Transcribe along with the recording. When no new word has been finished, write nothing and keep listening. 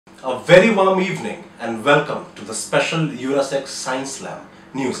A very warm evening and welcome to the special Euraxess Science Slam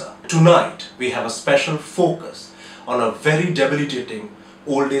Newser. Tonight we have a special focus on a very debilitating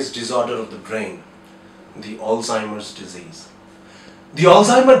old age disorder of the brain, the Alzheimer's disease. The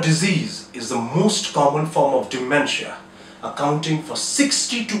Alzheimer's disease is the most common form of dementia, accounting for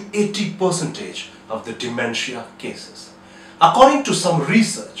 60 to 80% of the dementia cases. According to some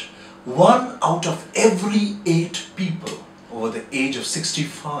research, 1 out of every 8 people over the age of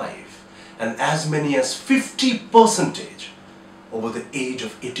 65 and as many as 50% over the age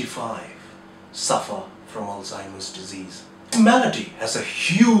of 85 suffer from Alzheimer's disease. This malady has a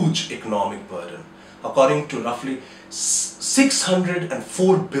huge economic burden, according to roughly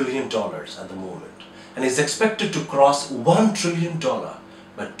 $604 billion at the moment, and is expected to cross $1 trillion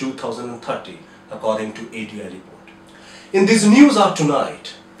by 2030, according to ADI report. In this news hour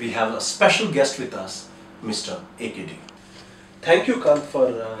tonight, we have a special guest with us, Mr. AKD. Thank you, Kant, for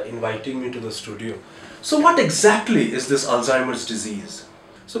inviting me to the studio. So what exactly is this Alzheimer's disease?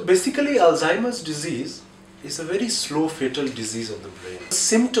 So basically, Alzheimer's disease is a very slow fatal disease of the brain. The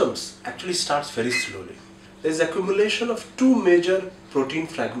symptoms actually starts very slowly. There is accumulation of 2 major protein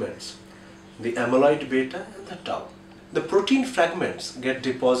fragments, the amyloid beta and the tau. The protein fragments get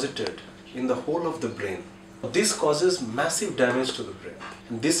deposited in the whole of the brain. This causes massive damage to the brain,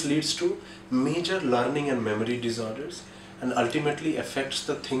 and this leads to major learning and memory disorders and ultimately affects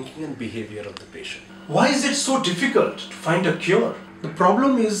the thinking and behavior of the patient. Why is it so difficult to find a cure? The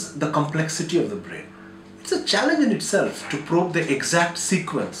problem is the complexity of the brain. It's a challenge in itself to probe the exact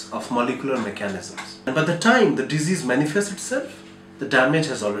sequence of molecular mechanisms. And by the time the disease manifests itself, the damage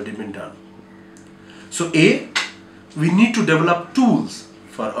has already been done. So A, we need to develop tools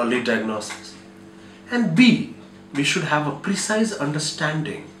for early diagnosis. And B, we should have a precise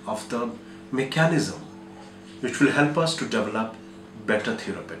understanding of the mechanism which will help us to develop better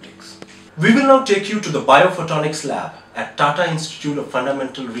therapeutics. We will now take you to the Biophotonics lab at Tata Institute of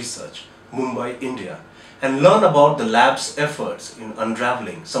Fundamental Research, Mumbai, India, and learn about the lab's efforts in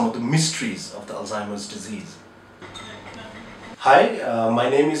unraveling some of the mysteries of the Alzheimer's disease. Hi, my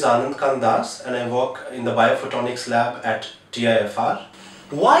name is Anand and I work in the Biophotonics lab at TIFR.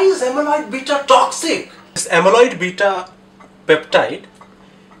 Why is amyloid beta toxic? This amyloid beta peptide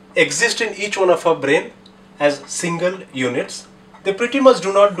exists in each one of our brain as single units. They pretty much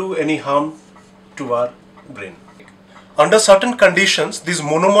do not do any harm to our brain. Under certain conditions, these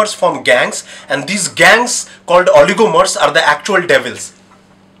monomers form gangs, and these gangs called oligomers are the actual devils.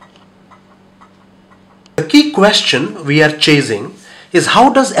 The key question we are chasing is,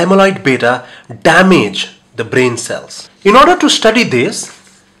 how does amyloid beta damage the brain cells? In order to study this,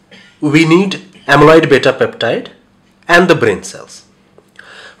 we need amyloid beta peptide and the brain cells.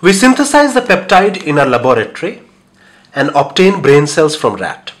 We synthesize the peptide in our laboratory and obtain brain cells from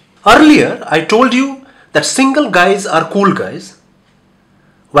rat. Earlier, I told you that single guys are cool guys,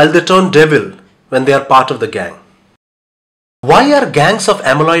 while they turn devil when they are part of the gang. Why are gangs of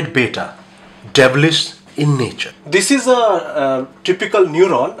amyloid beta devilish in nature? This is a typical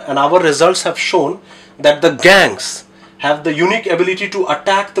neuron, and our results have shown that the gangs have the unique ability to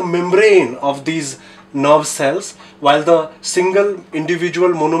attack the membrane of these nerve cells, while the single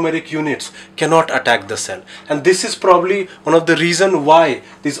individual monomeric units cannot attack the cell. And this is probably one of the reasons why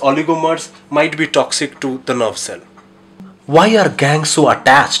these oligomers might be toxic to the nerve cell. Why are gangs so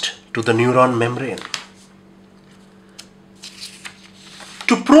attached to the neuron membrane?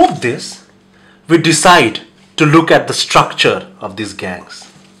 To probe this, we decide to look at the structure of these gangs.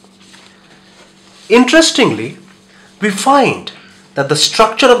 Interestingly, we find that the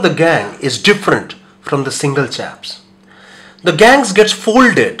structure of the gang is different from the single chaps. The gangs get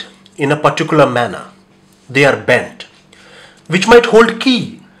folded in a particular manner. They are bent, which might hold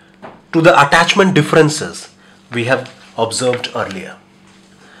key to the attachment differences we have observed earlier.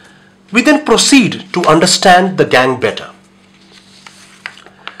 We then proceed to understand the gang better.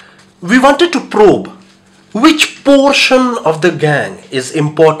 We wanted to probe which portion of the gang is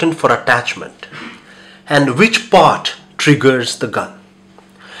important for attachment and which part triggers the gun.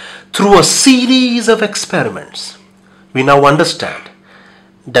 Through a series of experiments, we now understand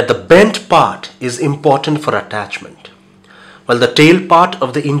that the bent part is important for attachment, while the tail part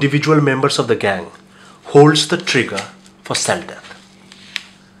of the individual members of the gang holds the trigger for cell death.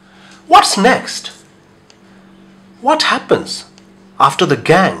 What's next? What happens after the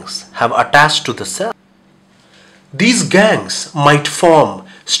gangs have attached to the cell? These gangs might form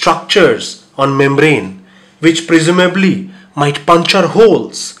structures on membrane which presumably might puncture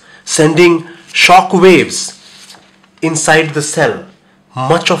holes, sending shock waves inside the cell,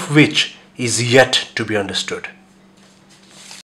 much of which is yet to be understood.